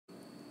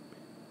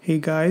Hey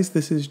guys,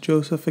 this is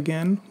Joseph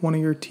again, one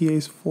of your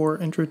TAs for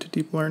Intro to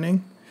Deep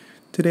Learning.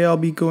 Today I'll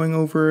be going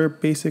over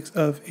basics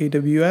of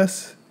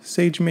AWS,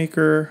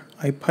 SageMaker,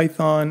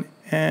 IPython,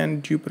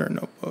 and Jupyter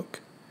Notebook.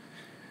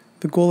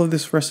 The goal of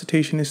this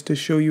recitation is to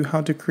show you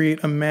how to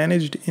create a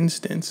managed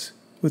instance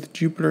with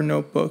Jupyter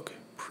Notebook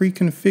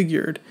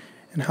pre-configured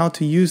and how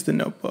to use the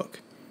notebook.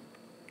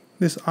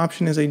 This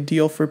option is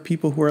ideal for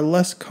people who are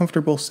less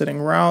comfortable setting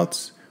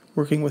routes,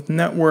 working with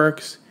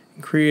networks,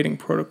 and creating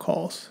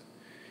protocols.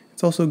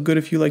 It's also good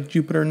if you like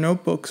Jupyter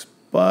Notebooks,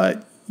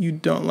 but you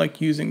don't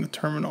like using the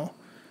terminal.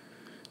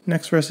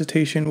 Next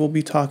recitation, we'll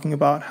be talking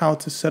about how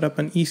to set up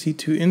an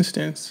EC2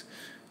 instance.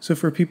 So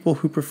for people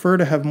who prefer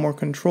to have more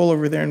control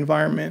over their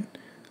environment,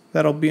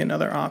 that'll be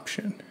another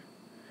option.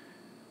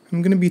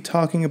 I'm going to be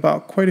talking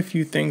about quite a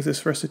few things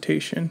this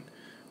recitation,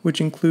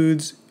 which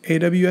includes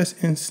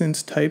AWS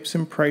instance types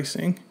and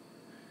pricing,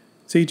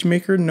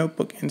 SageMaker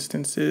notebook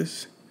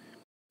instances,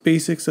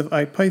 basics of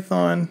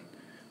IPython,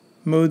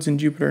 modes in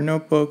Jupyter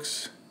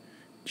Notebooks,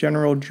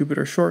 general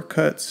Jupyter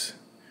shortcuts,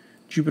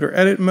 Jupyter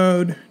edit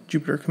mode,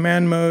 Jupyter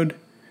command mode,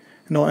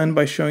 and I'll end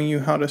by showing you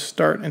how to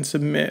start and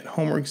submit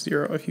homework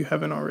 0 if you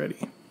haven't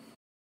already.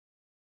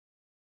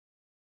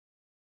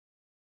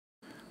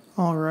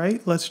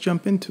 Alright, let's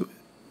jump into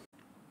it.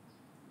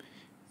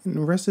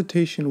 In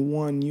Recitation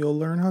 1, you'll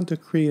learn how to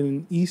create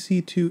an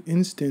EC2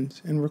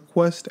 instance and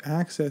request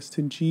access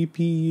to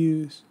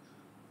GPUs.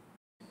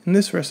 In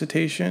this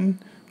recitation,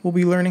 we'll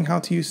be learning how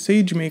to use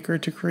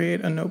SageMaker to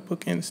create a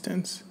notebook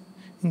instance.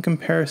 In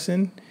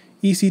comparison,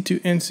 EC2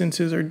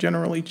 instances are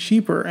generally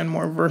cheaper and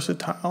more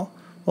versatile,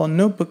 while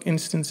notebook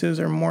instances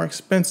are more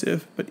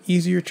expensive but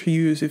easier to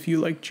use if you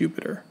like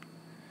Jupyter.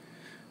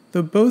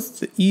 Though both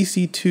the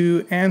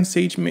EC2 and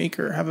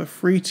SageMaker have a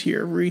free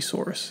tier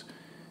resource,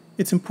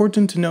 it's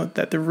important to note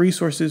that the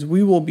resources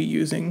we will be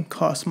using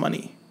cost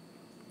money.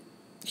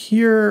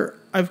 Here,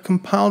 I've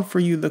compiled for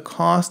you the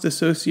cost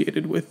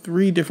associated with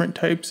 3 different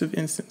types of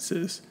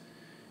instances.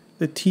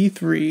 The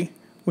T3,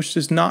 which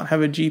does not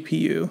have a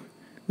GPU,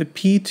 the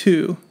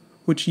P2,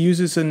 which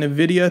uses a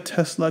NVIDIA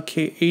Tesla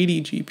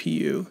K80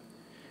 GPU,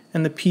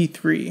 and the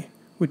P3,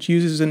 which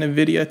uses a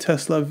NVIDIA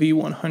Tesla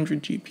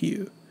V100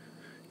 GPU.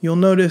 You'll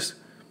notice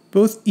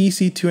both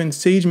EC2 and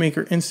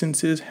SageMaker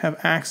instances have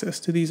access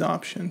to these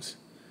options.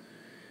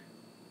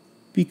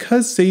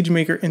 Because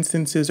SageMaker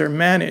instances are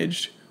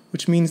managed,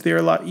 which means they are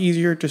a lot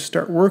easier to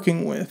start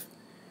working with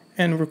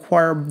and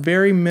require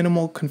very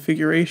minimal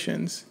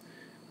configurations,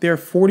 they are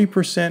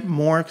 40%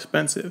 more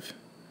expensive.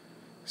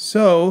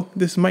 So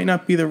this might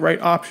not be the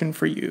right option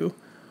for you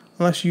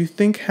unless you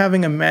think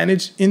having a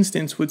managed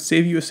instance would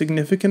save you a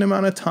significant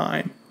amount of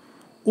time,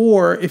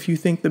 or if you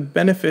think the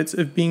benefits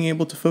of being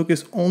able to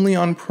focus only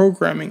on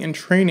programming and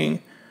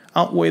training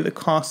outweigh the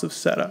cost of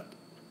setup.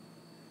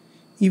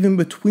 Even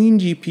between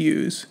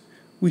GPUs,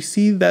 we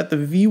see that the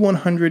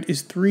V100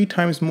 is 3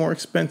 times more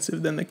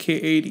expensive than the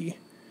K80.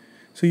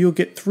 So you'll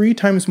get 3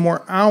 times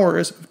more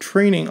hours of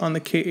training on the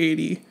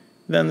K80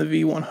 than the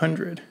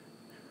V100.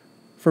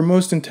 For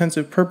most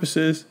intensive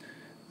purposes,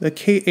 the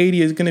K80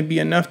 is going to be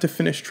enough to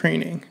finish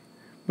training.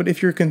 But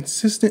if you're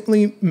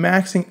consistently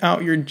maxing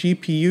out your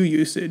GPU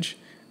usage,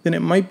 then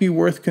it might be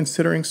worth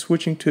considering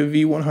switching to a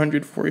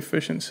V100 for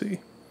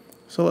efficiency.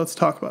 So let's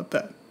talk about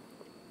that.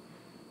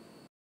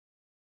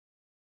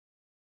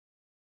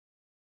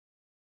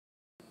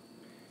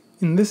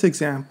 In this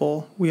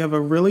example, we have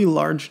a really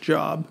large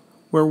job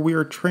where we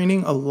are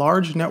training a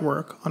large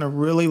network on a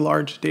really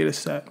large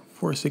dataset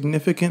for a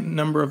significant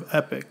number of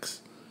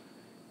epochs.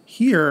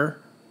 Here,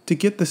 to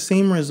get the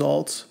same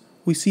results,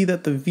 we see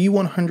that the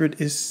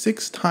V100 is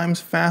 6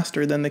 times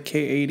faster than the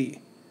K80.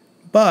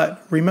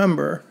 But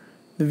remember,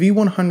 the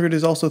V100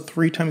 is also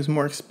 3 times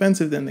more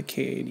expensive than the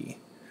K80.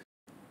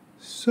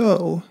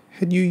 So,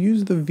 had you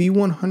used the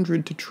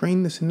V100 to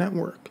train this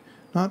network,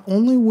 not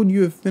only would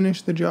you have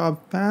finished the job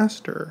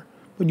faster,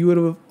 but you would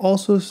have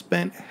also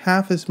spent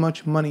half as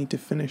much money to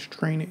finish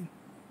training.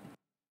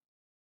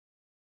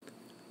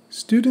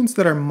 Students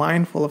that are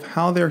mindful of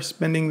how they are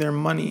spending their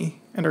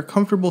money and are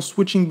comfortable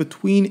switching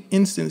between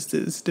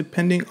instances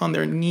depending on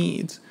their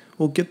needs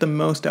will get the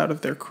most out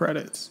of their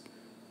credits.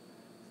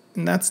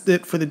 And that's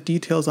it for the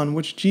details on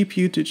which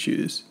GPU to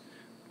choose.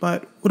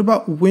 But what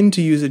about when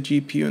to use a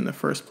GPU in the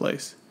first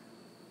place?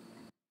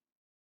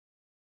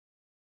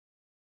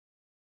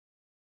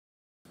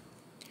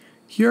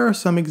 Here are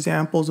some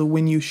examples of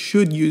when you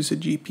should use a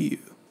GPU.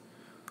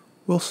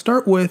 We'll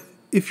start with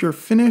if you're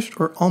finished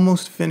or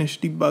almost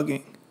finished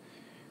debugging.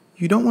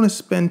 You don't want to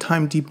spend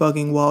time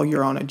debugging while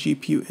you're on a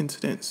GPU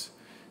instance,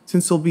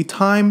 since there'll be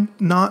time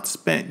not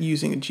spent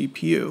using a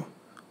GPU,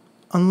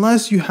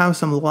 unless you have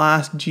some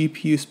last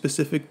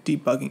GPU-specific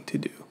debugging to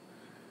do.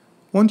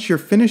 Once you're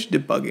finished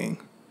debugging,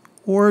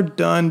 or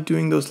done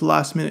doing those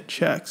last-minute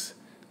checks,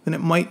 then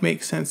it might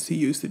make sense to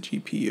use the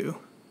GPU.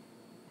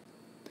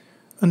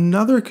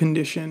 Another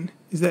condition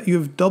is that you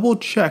have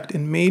double-checked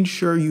and made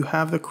sure you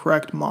have the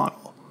correct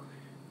model.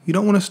 You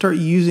don't want to start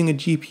using a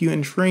GPU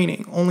in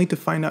training only to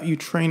find out you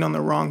trained on the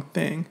wrong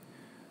thing.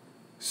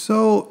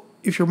 So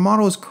if your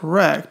model is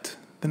correct,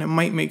 then it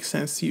might make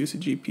sense to use a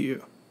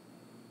GPU.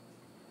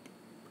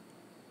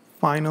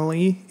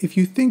 Finally, if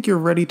you think you're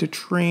ready to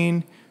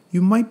train,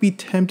 you might be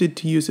tempted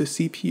to use a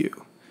CPU,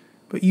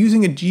 but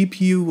using a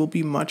GPU will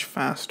be much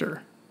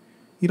faster.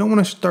 You don't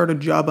want to start a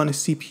job on a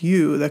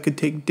CPU that could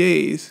take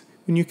days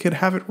when you could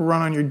have it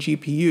run on your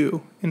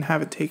GPU and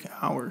have it take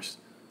hours.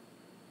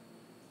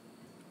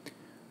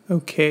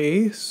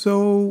 Okay,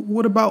 so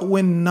what about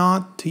when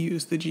not to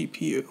use the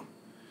GPU?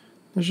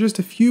 There's just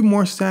a few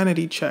more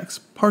sanity checks,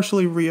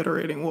 partially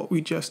reiterating what we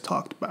just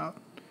talked about.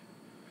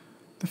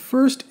 The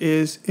first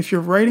is if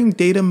you're writing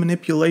data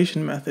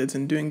manipulation methods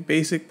and doing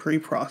basic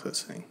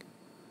pre-processing.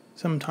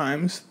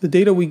 Sometimes the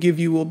data we give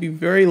you will be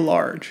very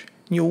large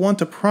and you'll want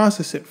to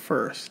process it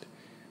first.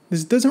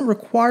 This doesn't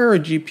require a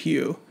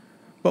GPU,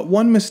 but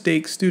one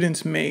mistake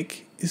students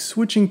make is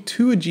switching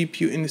to a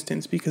GPU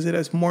instance because it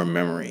has more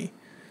memory,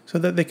 so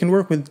that they can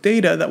work with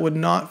data that would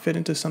not fit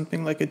into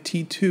something like a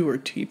T2 or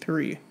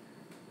T3.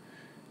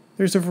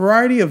 There's a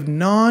variety of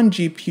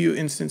non-GPU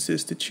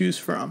instances to choose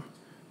from.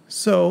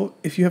 So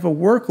if you have a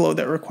workload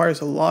that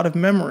requires a lot of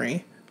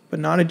memory, but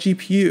not a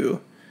GPU,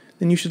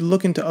 then you should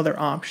look into other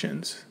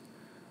options.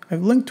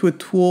 I've linked to a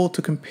tool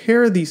to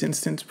compare these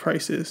instance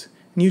prices,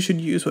 and you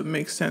should use what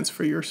makes sense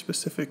for your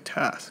specific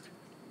task.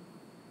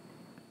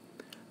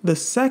 The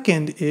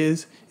second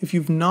is if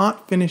you've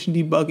not finished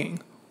debugging,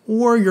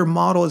 or your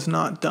model is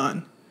not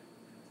done.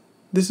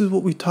 This is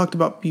what we talked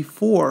about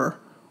before,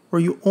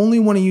 where you only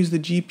want to use the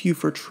GPU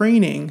for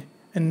training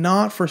and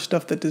not for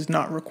stuff that does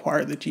not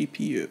require the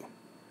GPU.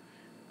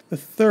 The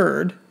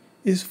third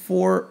is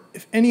for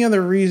if any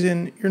other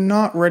reason you're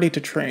not ready to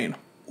train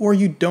or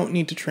you don't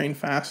need to train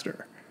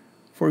faster.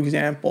 For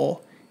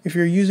example, if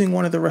you're using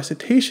one of the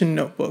Recitation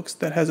notebooks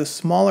that has a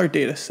smaller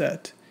data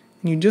set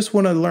and you just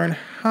want to learn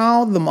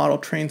how the model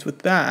trains with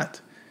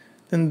that,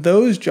 then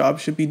those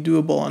jobs should be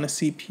doable on a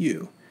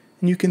CPU,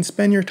 and you can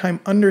spend your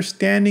time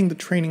understanding the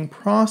training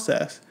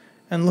process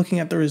and looking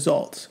at the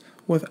results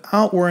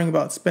without worrying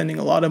about spending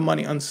a lot of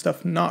money on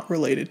stuff not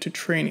related to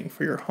training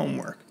for your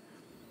homework.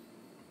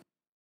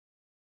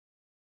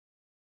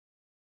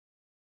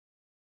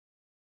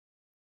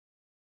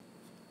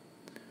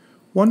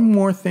 One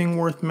more thing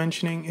worth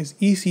mentioning is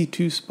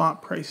EC2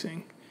 spot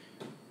pricing.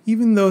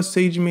 Even though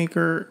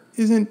SageMaker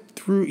isn't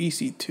through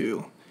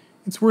EC2,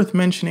 it's worth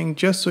mentioning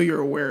just so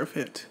you're aware of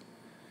it.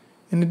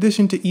 In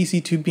addition to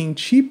EC2 being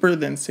cheaper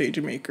than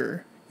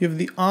SageMaker, you have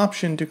the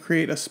option to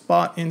create a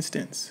spot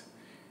instance.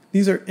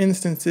 These are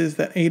instances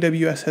that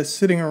AWS has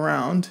sitting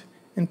around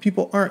and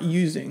people aren't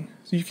using,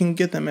 so you can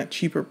get them at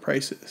cheaper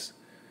prices.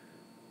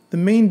 The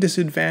main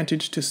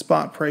disadvantage to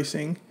spot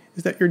pricing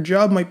is that your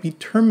job might be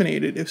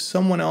terminated if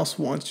someone else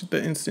wants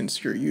the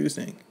instance you're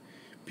using.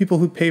 People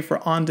who pay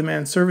for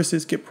on-demand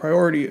services get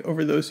priority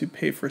over those who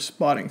pay for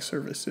spotting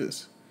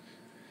services.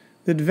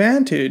 The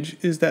advantage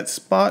is that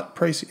spot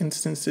price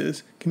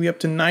instances can be up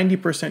to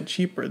 90%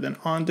 cheaper than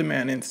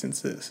on-demand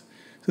instances.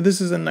 So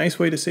this is a nice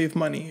way to save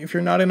money if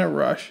you're not in a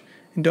rush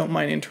and don't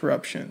mind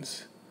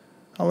interruptions.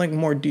 I'll link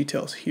more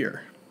details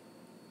here.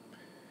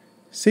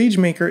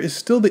 SageMaker is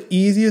still the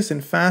easiest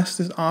and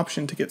fastest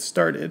option to get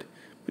started,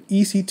 but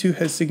EC2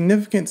 has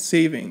significant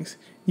savings.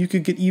 You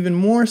could get even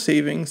more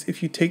savings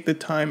if you take the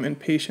time and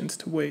patience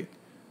to wait.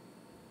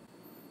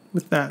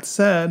 With that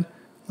said,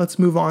 let's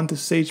move on to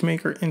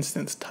SageMaker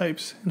instance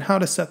types and how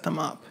to set them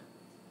up.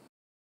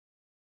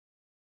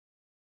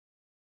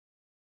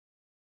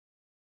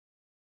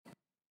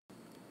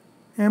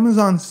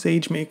 Amazon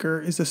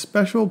SageMaker is a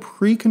special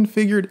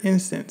pre-configured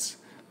instance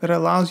that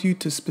allows you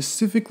to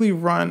specifically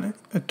run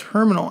a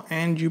terminal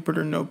and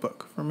Jupyter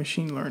notebook for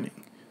machine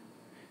learning.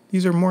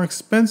 These are more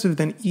expensive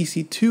than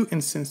EC2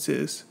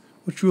 instances,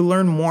 which we'll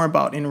learn more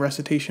about in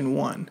Recitation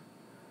 1,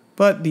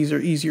 but these are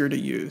easier to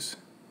use.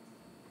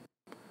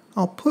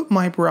 I'll put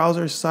my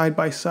browsers side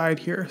by side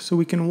here so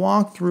we can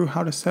walk through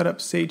how to set up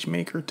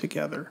SageMaker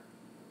together.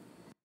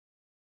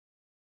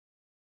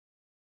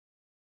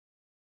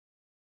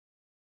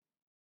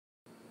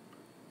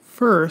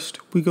 First,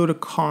 we go to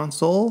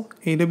console,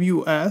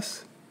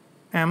 AWS,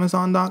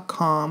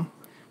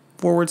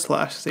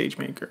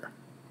 amazon.com/SageMaker.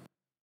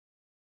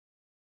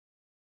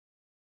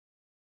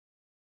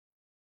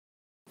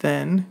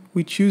 Then,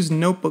 we choose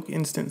Notebook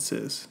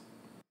Instances.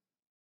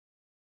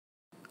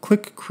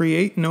 Click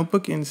Create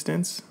Notebook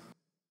Instance.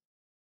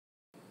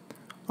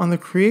 On the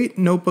Create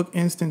Notebook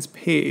Instance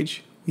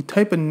page, we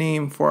type a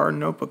name for our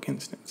notebook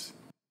instance.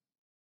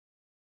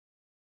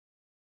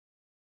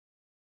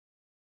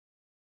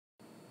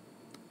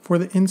 For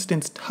the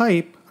instance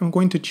type, I'm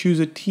going to choose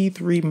a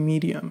T3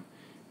 medium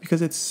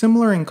because it's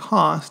similar in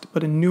cost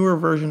but a newer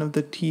version of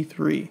the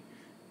T3.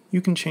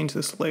 You can change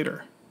this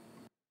later.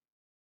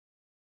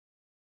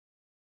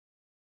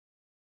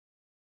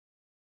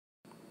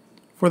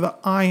 For the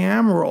I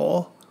am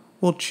role,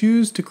 we'll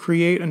choose to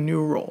create a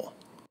new role.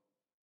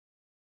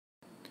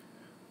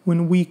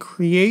 When we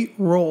create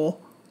role,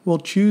 we'll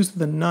choose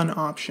the None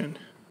option.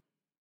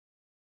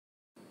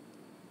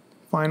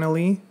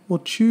 Finally, we'll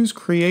choose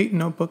Create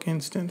Notebook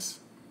Instance.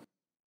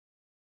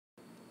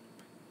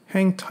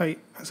 Hang tight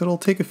as it'll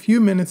take a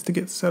few minutes to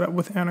get set up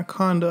with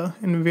Anaconda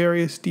and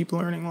various deep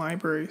learning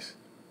libraries.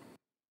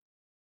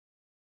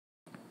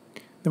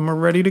 Then we're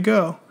ready to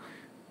go.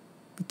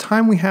 The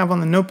time we have on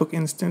the notebook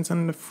instance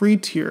on the free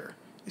tier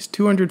is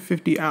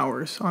 250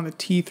 hours on the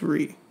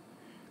T3.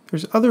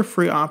 There's other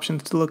free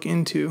options to look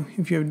into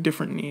if you have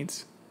different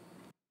needs.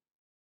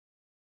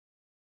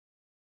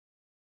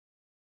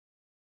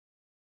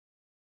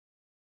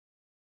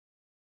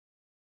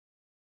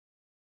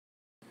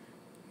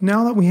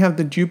 Now that we have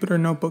the Jupyter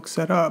notebook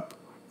set up,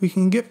 we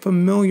can get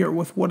familiar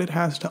with what it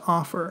has to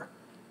offer.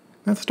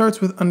 That starts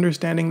with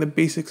understanding the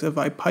basics of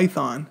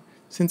IPython,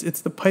 since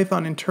it's the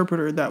Python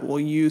interpreter that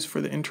we'll use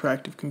for the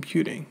interactive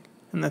computing,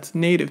 and that's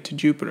native to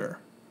Jupyter.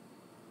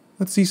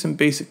 Let's see some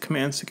basic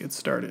commands to get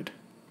started.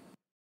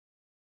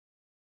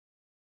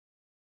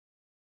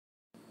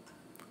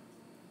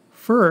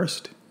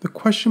 First, the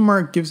question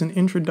mark gives an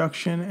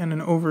introduction and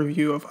an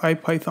overview of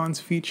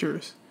IPython's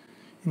features.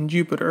 In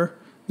Jupyter,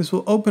 this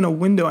will open a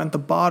window at the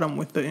bottom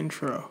with the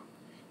intro.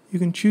 You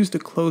can choose to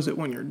close it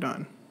when you're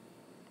done.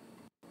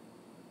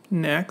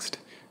 Next,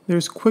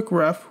 there's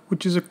QuickRef,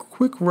 which is a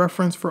quick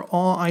reference for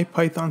all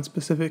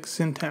IPython-specific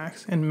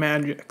syntax and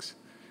magics.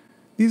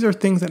 These are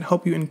things that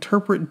help you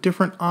interpret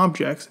different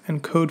objects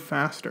and code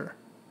faster.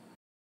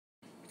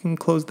 You can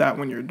close that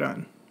when you're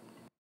done.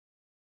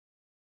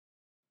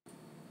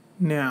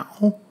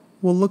 Now,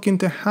 we'll look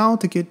into how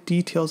to get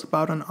details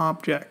about an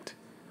object.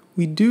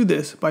 We do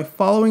this by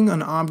following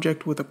an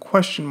object with a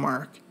question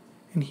mark,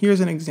 and here's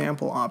an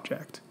example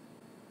object.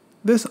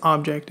 This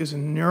object is a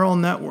neural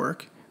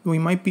network that we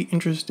might be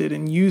interested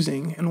in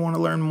using and want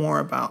to learn more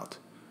about.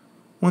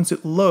 Once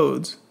it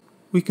loads,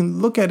 we can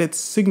look at its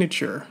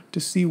signature to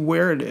see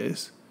where it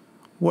is,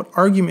 what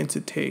arguments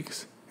it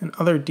takes, and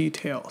other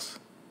details.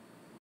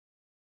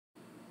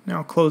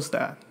 Now close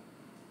that.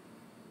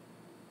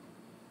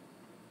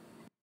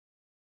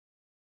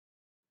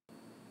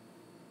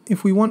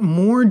 If we want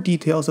more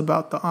details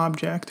about the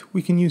object,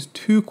 we can use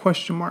two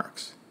question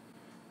marks.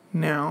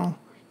 Now,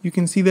 you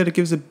can see that it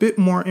gives a bit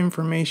more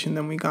information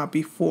than we got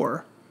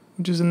before,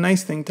 which is a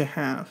nice thing to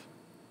have.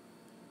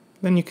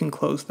 Then you can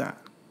close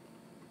that.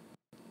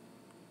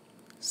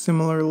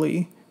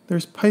 Similarly,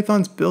 there's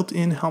Python's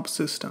built-in help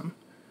system.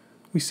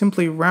 We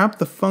simply wrap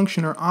the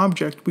function or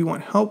object we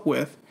want help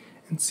with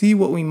and see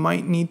what we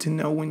might need to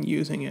know when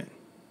using it.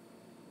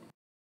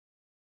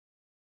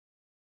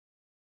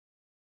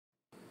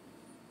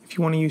 If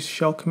you want to use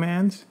shell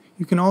commands,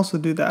 you can also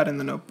do that in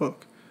the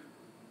notebook.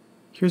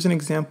 Here's an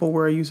example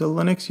where I use a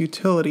Linux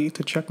utility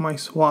to check my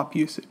swap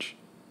usage.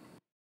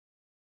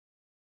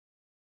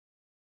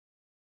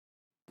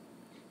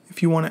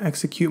 If you want to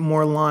execute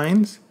more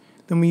lines,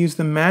 then we use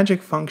the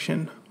magic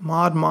function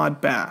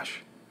mod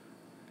bash.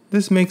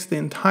 This makes the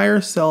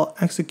entire cell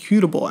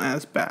executable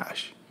as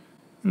bash.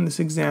 In this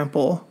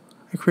example,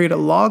 I create a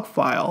log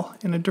file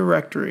in a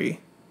directory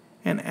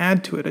and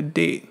add to it a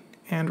date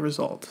and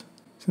result.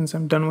 Since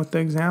I'm done with the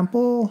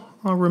example,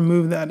 I'll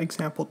remove that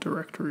example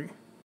directory.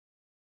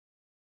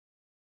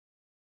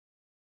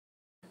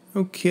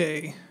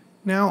 Okay,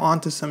 now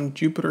on to some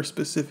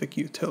Jupyter-specific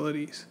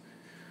utilities.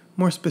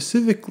 More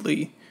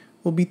specifically,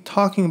 we'll be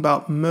talking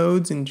about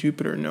modes in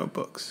Jupyter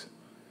Notebooks.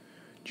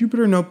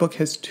 Jupyter Notebook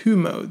has two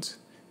modes: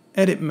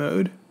 edit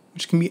mode,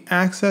 which can be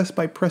accessed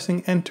by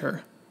pressing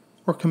enter,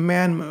 or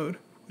command mode,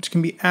 which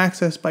can be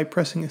accessed by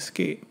pressing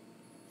escape.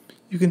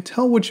 You can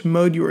tell which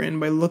mode you are in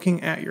by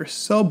looking at your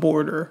cell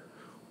border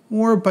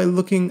or by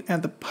looking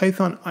at the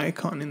Python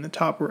icon in the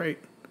top right.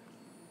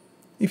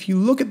 If you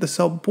look at the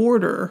cell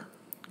border,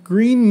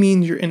 green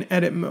means you're in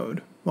edit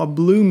mode, while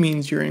blue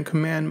means you're in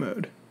command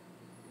mode.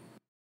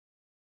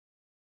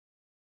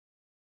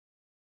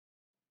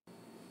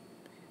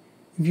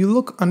 If you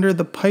look under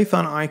the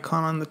Python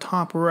icon on the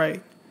top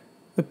right,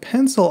 the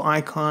pencil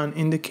icon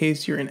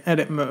indicates you're in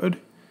edit mode.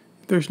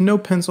 If there's no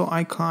pencil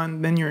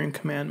icon, then you're in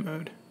command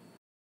mode.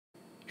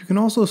 You can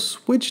also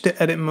switch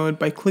to edit mode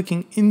by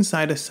clicking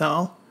inside a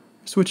cell,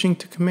 or switching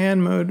to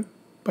command mode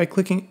by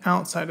clicking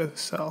outside of the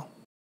cell.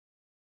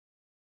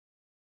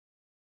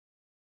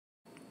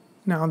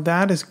 Now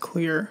that is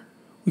clear,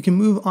 we can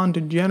move on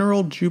to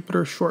general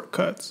Jupyter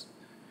shortcuts.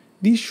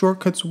 These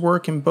shortcuts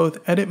work in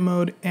both edit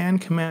mode and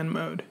command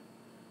mode.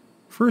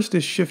 First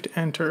is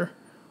Shift-Enter,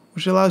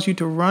 which allows you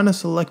to run a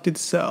selected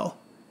cell.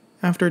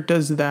 After it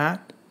does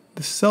that,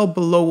 the cell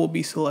below will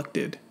be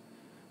selected.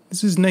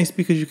 This is nice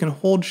because you can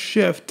hold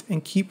Shift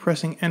and keep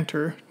pressing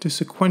Enter to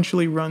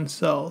sequentially run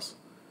cells.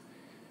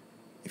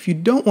 If you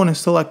don't want to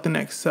select the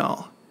next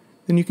cell,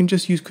 then you can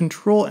just use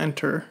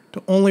Control-Enter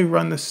to only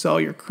run the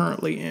cell you're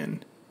currently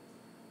in.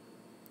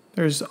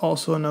 There's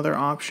also another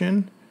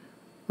option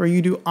where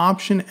you do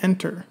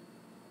Option-Enter,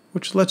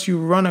 which lets you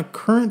run a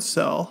current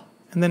cell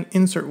and then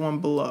insert one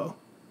below.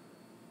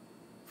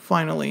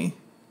 Finally,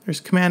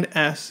 there's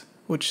Command-S,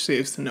 which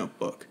saves the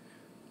notebook.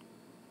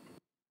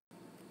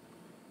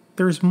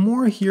 There's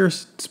more here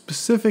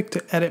specific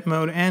to edit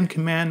mode and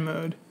command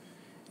mode,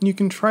 and you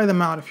can try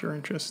them out if you're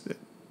interested.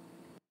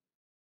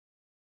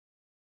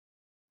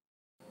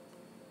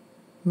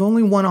 The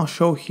only one I'll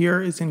show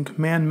here is in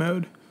command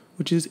mode,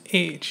 which is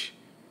H.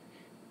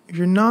 If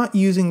you're not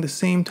using the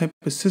same type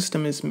of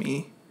system as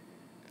me,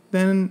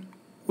 then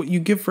what you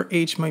give for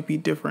H might be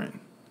different,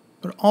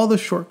 but all the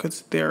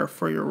shortcuts there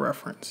for your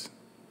reference.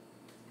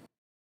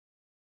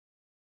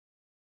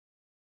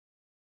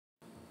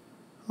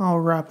 I'll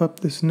wrap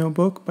up this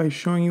notebook by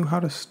showing you how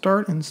to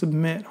start and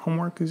submit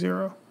Homework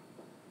 0.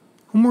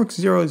 Homework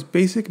 0 is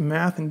basic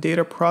math and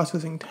data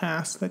processing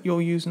tasks that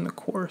you'll use in the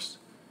course.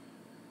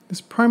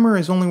 This primer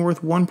is only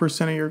worth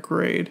 1% of your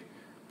grade,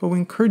 but we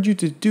encourage you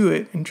to do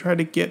it and try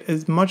to get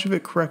as much of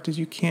it correct as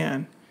you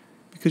can,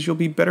 because you'll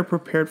be better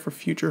prepared for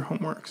future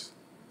homeworks.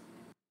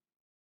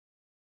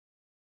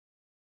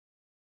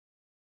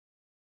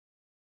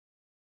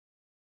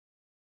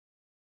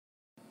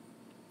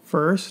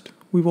 First,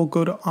 we will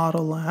go to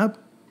AutoLab.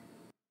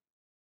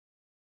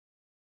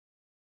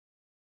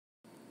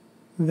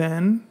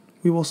 Then,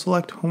 we will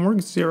select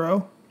Homework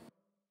 0.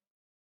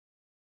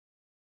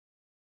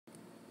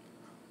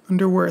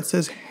 Under where it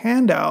says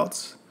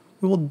Handouts,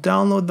 we will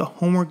download the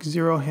Homework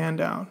 0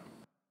 handout.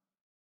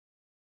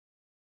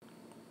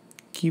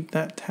 Keep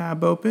that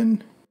tab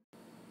open.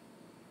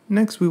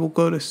 Next, we will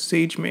go to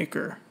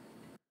SageMaker.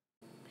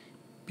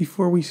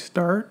 Before we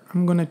start,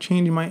 I'm going to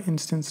change my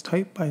instance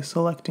type by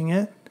selecting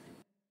it.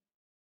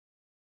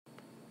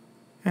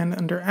 And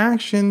under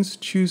Actions,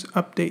 choose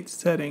Update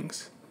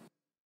Settings.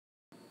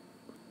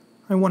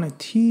 I want a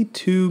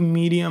T2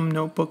 medium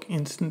notebook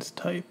instance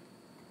type.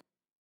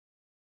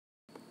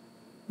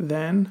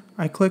 Then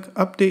I click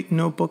Update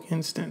Notebook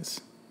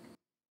Instance.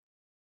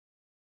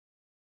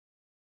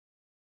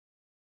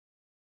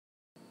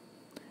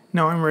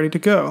 Now I'm ready to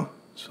go,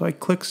 so I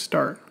click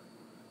Start.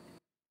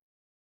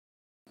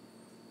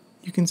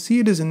 You can see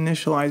it is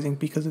initializing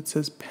because it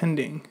says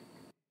Pending.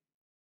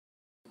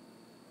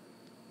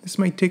 This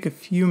might take a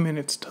few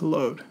minutes to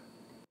load.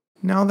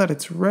 Now that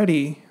it's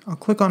ready, I'll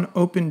click on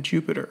Open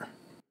Jupyter.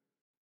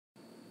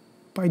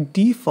 By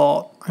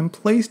default, I'm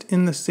placed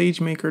in the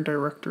SageMaker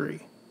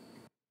directory.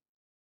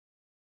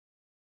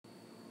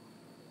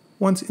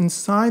 Once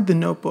inside the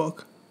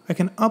notebook, I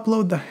can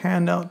upload the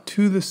handout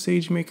to the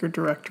SageMaker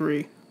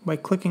directory by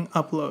clicking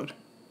Upload.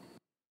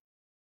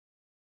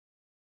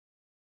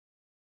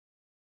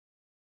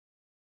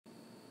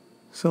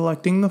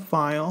 Selecting the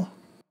file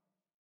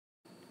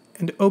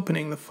and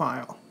opening the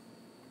file.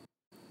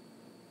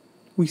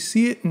 We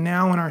see it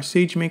now in our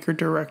SageMaker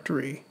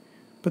directory,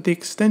 but the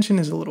extension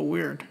is a little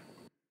weird.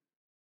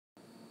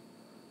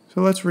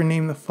 So let's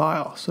rename the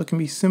file so it can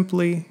be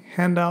simply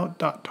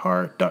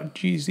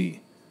handout.tar.gz.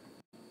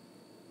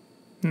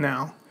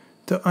 Now,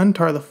 to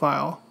untar the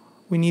file,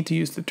 we need to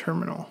use the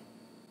terminal.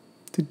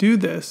 To do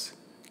this,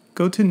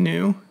 go to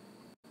New,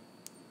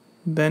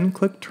 then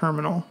click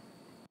Terminal.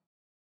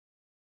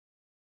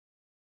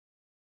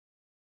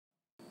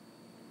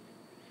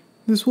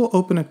 This will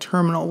open a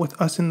terminal with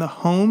us in the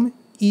Home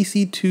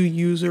EC2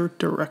 user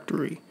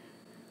directory.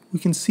 We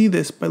can see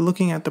this by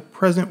looking at the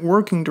present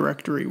working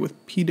directory with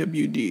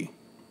pwd.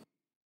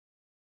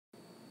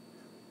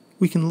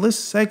 We can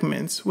list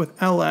segments with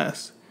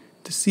ls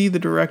to see the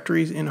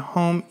directories in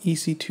Home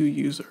EC2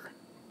 user.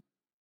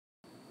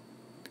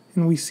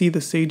 And we see the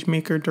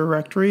SageMaker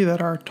directory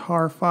that our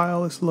tar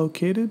file is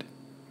located.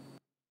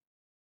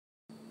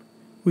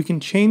 We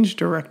can change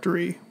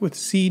directory with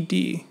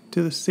cd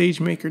to the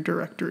SageMaker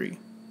directory.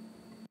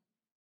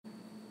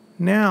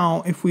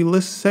 Now, if we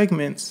list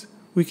segments,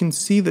 we can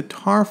see the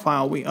tar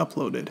file we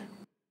uploaded.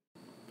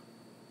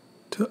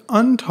 To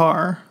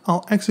untar,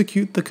 I'll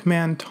execute the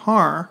command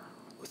tar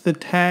with the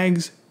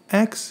tags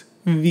x,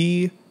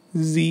 v,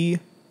 z,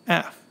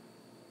 f,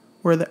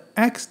 where the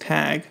x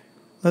tag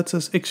lets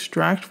us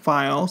extract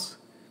files,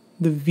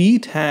 the v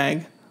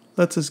tag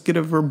lets us get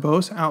a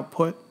verbose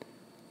output,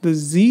 the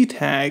z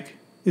tag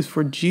is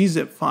for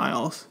gzip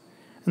files,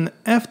 and the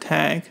f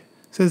tag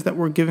says that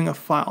we're giving a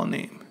file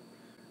name.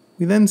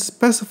 We then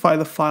specify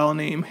the file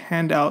name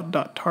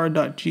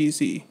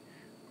handout.tar.gz.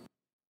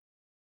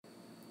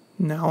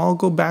 Now I'll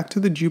go back to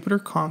the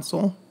Jupyter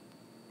console,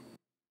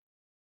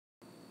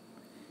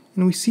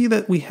 and we see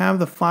that we have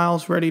the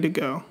files ready to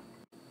go.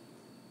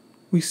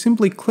 We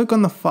simply click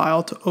on the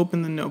file to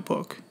open the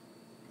notebook.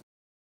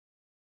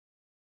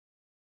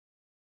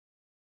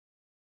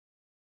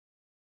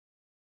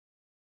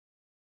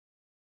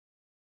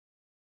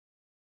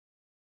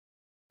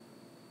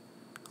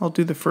 I'll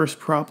do the first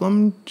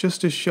problem just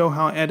to show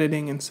how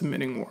editing and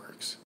submitting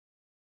works.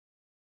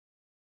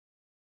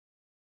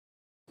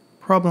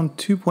 Problem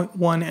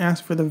 2.1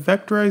 asks for the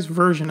vectorized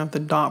version of the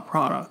dot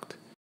product.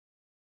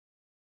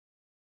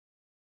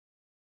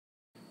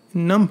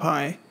 In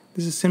NumPy,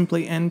 this is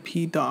simply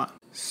np dot.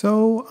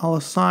 So I'll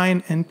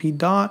assign np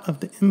dot of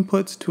the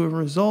inputs to a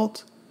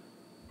result,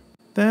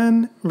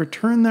 then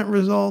return that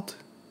result,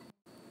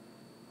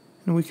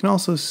 and we can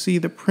also see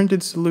the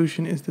printed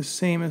solution is the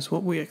same as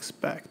what we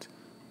expect.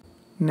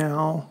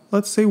 Now,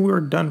 let's say we're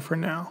done for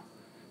now.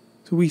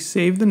 So we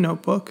save the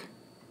notebook,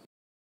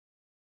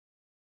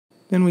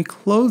 then we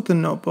close the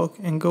notebook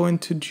and go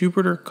into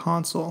Jupyter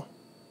console.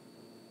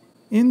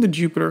 In the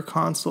Jupyter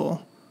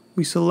console,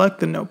 we select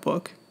the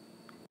notebook,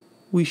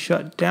 we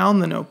shut down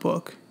the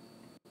notebook,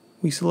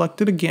 we select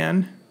it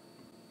again,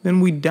 then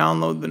we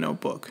download the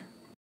notebook.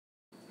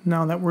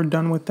 Now that we're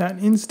done with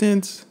that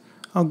instance,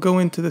 I'll go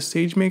into the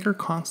SageMaker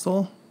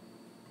console,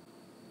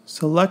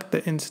 select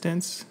the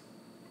instance,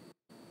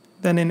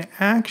 then in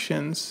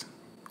Actions,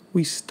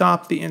 we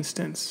stop the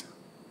instance.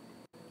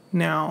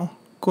 Now,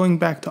 going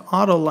back to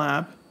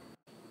AutoLab,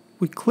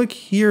 we click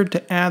here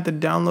to add the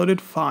downloaded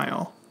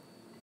file.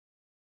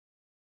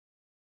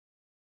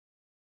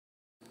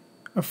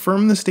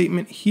 Affirm the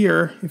statement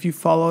here if you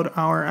followed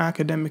our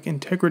academic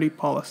integrity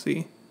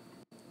policy,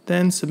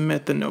 then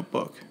submit the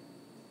notebook.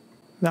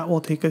 That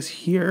will take us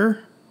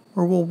here,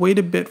 or we'll wait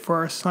a bit for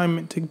our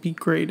assignment to be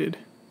graded.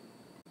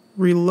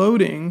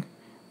 Reloading,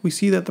 we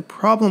see that the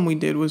problem we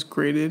did was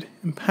graded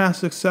and passed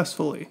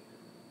successfully.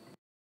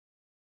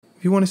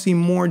 If you want to see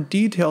more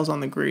details on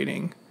the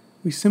grading,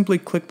 we simply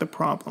click the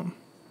problem.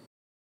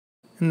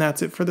 And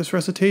that's it for this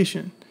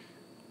recitation.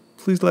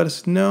 Please let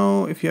us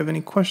know if you have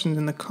any questions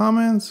in the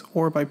comments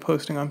or by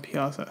posting on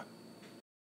Piazza.